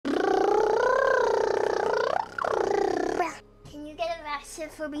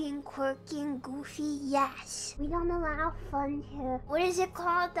aggressive for being quirky and goofy? Yes. We don't allow fun here. What is it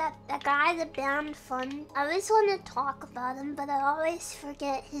called? That guy that banned fun? I always want to talk about him, but I always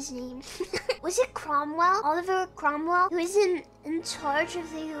forget his name. Was it Cromwell? Oliver Cromwell? He was in charge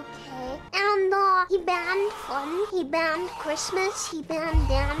of the UK. And he banned fun. He banned Christmas. He banned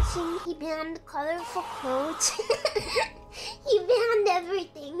dancing. He banned colorful clothes. He banned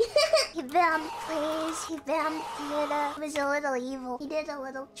everything. He banned plays. He banned theater. He was a little evil. He did a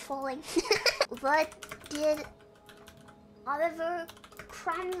little trolling. What did Oliver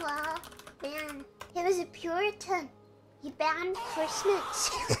Cromwell ban? He was a Puritan. He banned Christmas.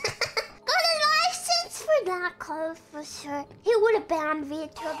 Got a license for that colorful shirt. He would have banned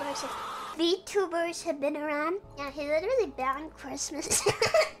VTubers if VTubers had been around. Yeah, he literally banned Christmas.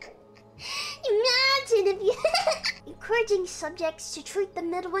 Imagine if you... Encouraging subjects to treat the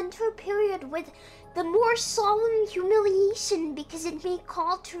midwinter period with the more solemn humiliation because it may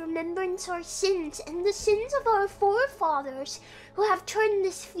call to remembrance our sins and the sins of our forefathers who have turned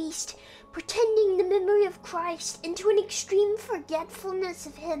this feast, pretending the memory of Christ, into an extreme forgetfulness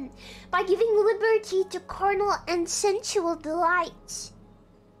of him by giving liberty to carnal and sensual delights.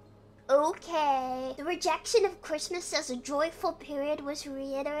 Okay. The rejection of Christmas as a joyful period was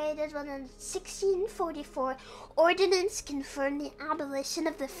reiterated when in 1644 ordinance confirmed the abolition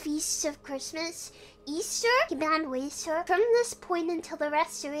of the feasts of Christmas. Easter, he banned Easter. From this point until the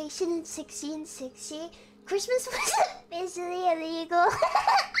Restoration in 1660, Christmas was officially illegal.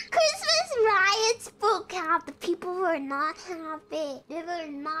 Christmas riots broke out. The people were not happy. They were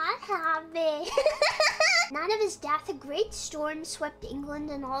not happy. Night of his death, a great storm swept England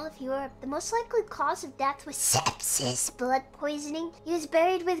and all of Europe. The most likely cause of death was sepsis, blood poisoning. He was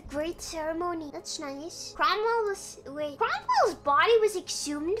buried with great ceremony. That's nice. Cromwell's body was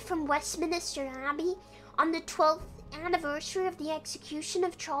exhumed from Westminster Abbey on the 12th anniversary of the execution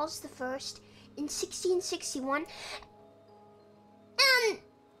of Charles I in 1661. And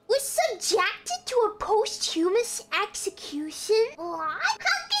was subjected to a posthumous execution? What? How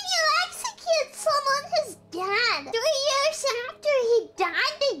can you execute someone who's dead? 3 years after he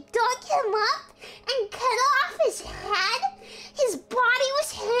died, they dug him up and cut off his head. His body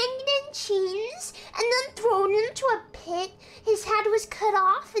was hanged in chains and then thrown into a pit. His head was cut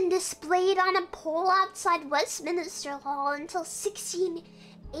off and displayed on a pole outside Westminster Hall until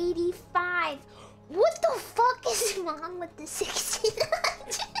 1685. What the fuck is wrong with the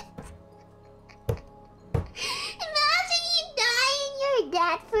 1600s? Imagine you die and you're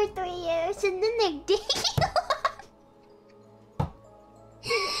dead for 3 years and then they dig you up.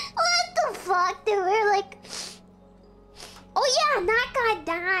 What the fuck? They were like, oh yeah, that guy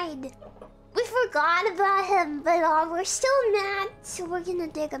died. We forgot about him, but we're still mad, so we're gonna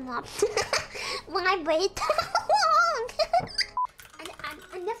dig him up. Why wait that long?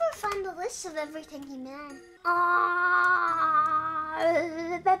 I never found a list of everything he meant.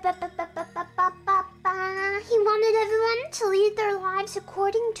 He wanted everyone to lead their lives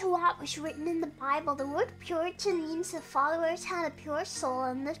according to what was written in the Bible. The word Puritan means the followers had a pure soul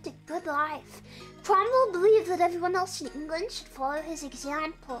and lived a good life. Cromwell believed that everyone else in England should follow his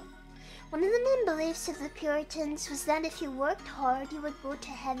example. One of the main beliefs of the Puritans was that if you worked hard, you would go to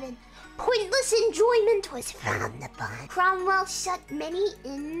heaven. Pointless enjoyment was frowned upon. Cromwell shut many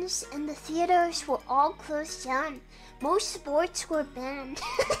inns and the theaters were all closed down. Most sports were banned.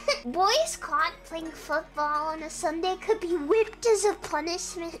 Boys caught playing football on a Sunday could be whipped as a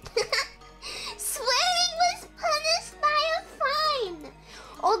punishment. Swearing was punished by a fine,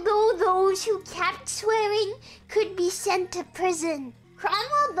 although those who kept swearing could be sent to prison.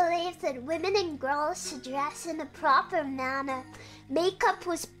 Cromwell believed that women and girls should dress in a proper manner. Makeup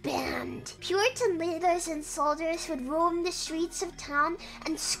was banned. Puritan leaders and soldiers would roam the streets of town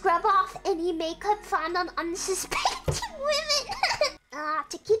and scrub off any makeup found on unsuspecting women.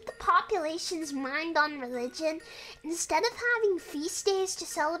 To keep the population's mind on religion, instead of having feast days to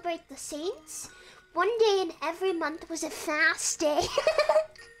celebrate the saints, one day in every month was a fast day.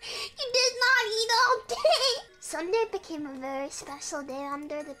 You did not eat all day. Sunday became a very special day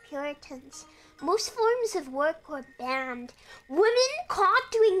under the Puritans. Most forms of work were banned. Women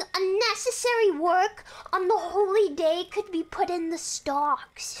caught doing unnecessary work on the holy day could be put in the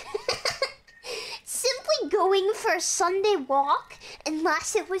stocks. Simply going for a Sunday walk,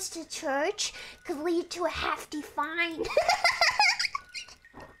 unless it was to church, could lead to a hefty fine.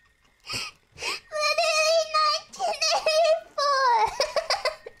 Literally 1984!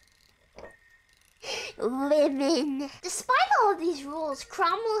 Women. Despite all of these rules,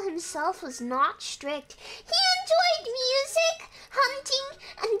 Cromwell himself was not strict. He enjoyed music, hunting,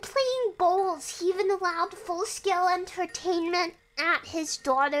 and playing bowls. He even allowed full-scale entertainment at his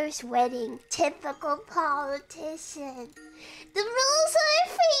daughter's wedding. Typical politician. The rules are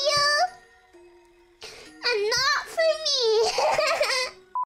for you.